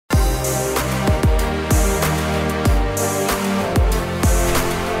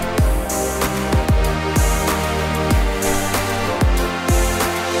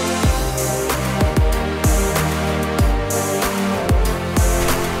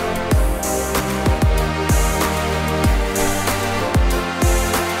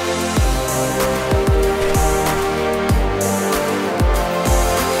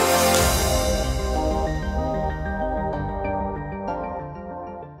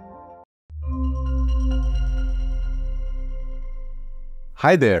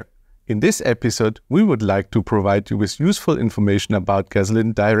Hi there! In this episode, we would like to provide you with useful information about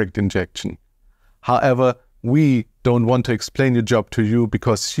gasoline direct injection. However, we don't want to explain your job to you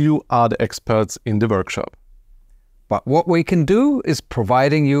because you are the experts in the workshop. But what we can do is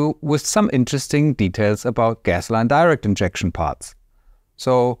providing you with some interesting details about gasoline direct injection parts.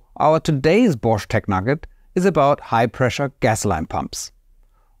 So our today's Bosch TechNugget is about high-pressure gasoline pumps.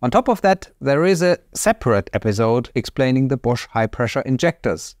 On top of that, there is a separate episode explaining the Bosch high-pressure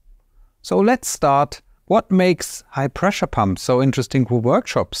injectors. So let's start. What makes high-pressure pumps so interesting for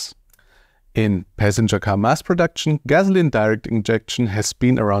workshops? In passenger car mass production, gasoline direct injection has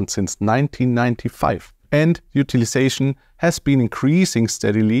been around since 1995, and utilization has been increasing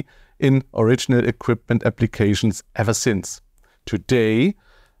steadily in original equipment applications ever since. Today,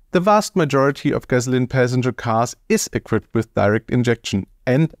 the vast majority of gasoline passenger cars is equipped with direct injection,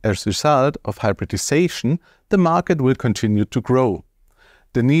 and as a result of hybridization, the market will continue to grow.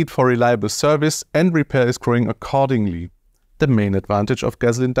 The need for reliable service and repair is growing accordingly. The main advantage of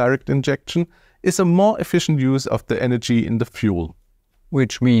gasoline direct injection is a more efficient use of the energy in the fuel,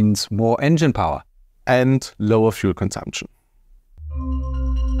 Which means more engine power. and lower fuel consumption.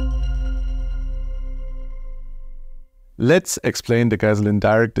 Let's explain the gasoline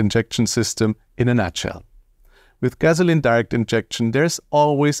direct injection system in a nutshell. With gasoline direct injection, there is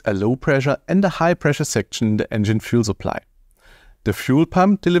always a low pressure and a high pressure section in the engine fuel supply. The fuel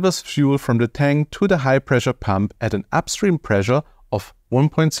pump delivers fuel from the tank to the high pressure pump at an upstream pressure of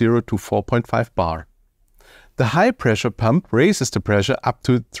 1.0 to 4.5 bar. The high pressure pump raises the pressure up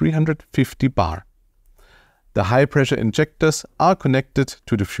to 350 bar. The high pressure injectors are connected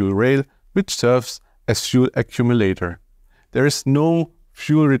to the fuel rail, which serves as fuel accumulator. There is no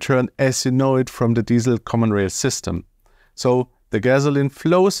fuel return as you know it from the diesel common rail system. So the gasoline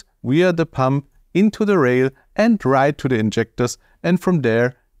flows via the pump into the rail and right to the injectors, and from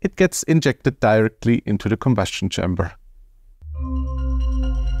there it gets injected directly into the combustion chamber.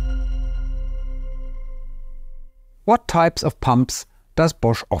 What types of pumps does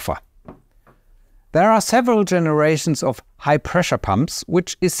Bosch offer? There are several generations of high-pressure pumps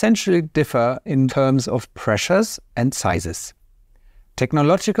which essentially differ in terms of pressures and sizes.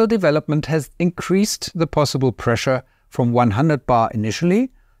 Technological development has increased the possible pressure from 100 bar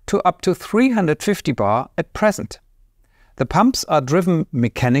initially to up to 350 bar at present. The pumps are driven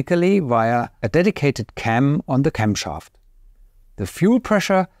mechanically via a dedicated cam on the camshaft. The fuel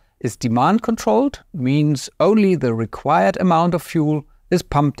pressure is demand-controlled, means only the required amount of fuel is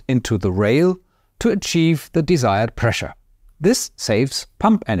pumped into the rail to achieve the desired pressure. This saves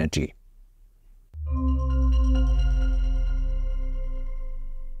pump energy.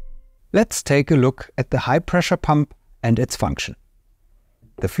 Let's take a look at the high-pressure pump and its function.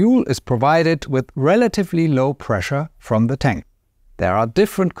 The fuel is provided with relatively low pressure from the tank. There are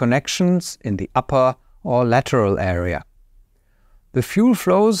different connections in the upper or lateral area. The fuel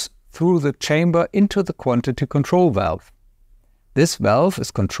flows through the chamber into the quantity control valve. This valve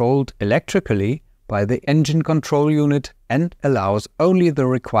is controlled electrically by the engine control unit and allows only the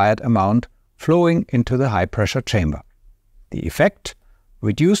required amount flowing into the high-pressure chamber. The effect?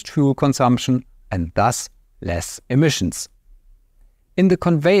 Reduced fuel consumption and thus less emissions. In the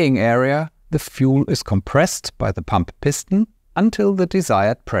conveying area, the fuel is compressed by the pump piston until the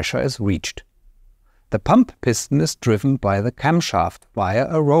desired pressure is reached. The pump piston is driven by the camshaft via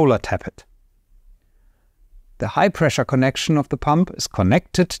a roller tappet. The high-pressure connection of the pump is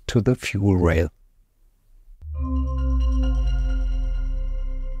connected to the fuel rail.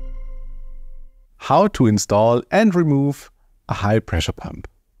 How to install and remove a high-pressure pump.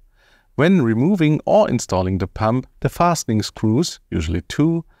 When removing or installing the pump, the fastening screws, usually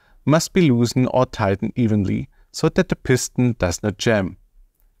 2, must be loosened or tightened evenly so that the piston does not jam.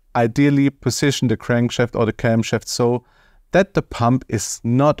 Ideally, position the crankshaft or the camshaft so that the pump is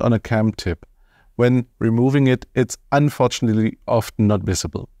not on a cam tip. When removing it, it's unfortunately often not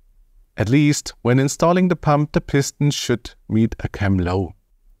visible. At least, when installing the pump, the piston should meet a cam low.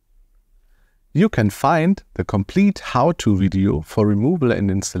 You can find the complete how-to video for removal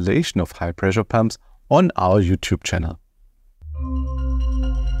and installation of high-pressure pumps on our YouTube channel.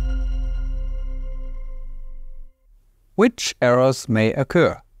 Which errors may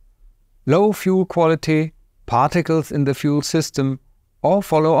occur? Low fuel quality, particles in the fuel system, or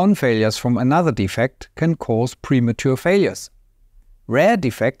follow-on failures from another defect can cause premature failures. Rare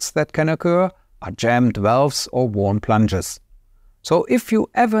defects that can occur are jammed valves or worn plungers. So if you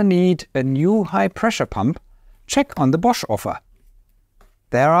ever need a new high-pressure pump, check on the Bosch offer.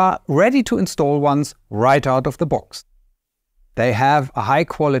 There are ready-to-install ones right out of the box. They have a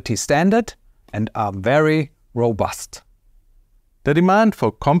high-quality standard and are very robust. The demand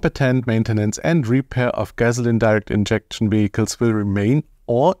for competent maintenance and repair of gasoline direct injection vehicles will remain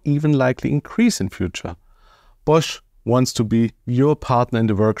or even likely increase in future. Bosch wants to be your partner in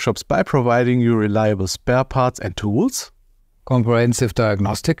the workshops by providing you reliable spare parts and tools, comprehensive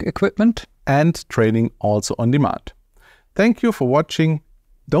diagnostic equipment, and training also on demand. Thank you for watching.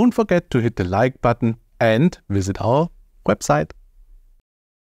 Don't forget to hit the like button and visit our website.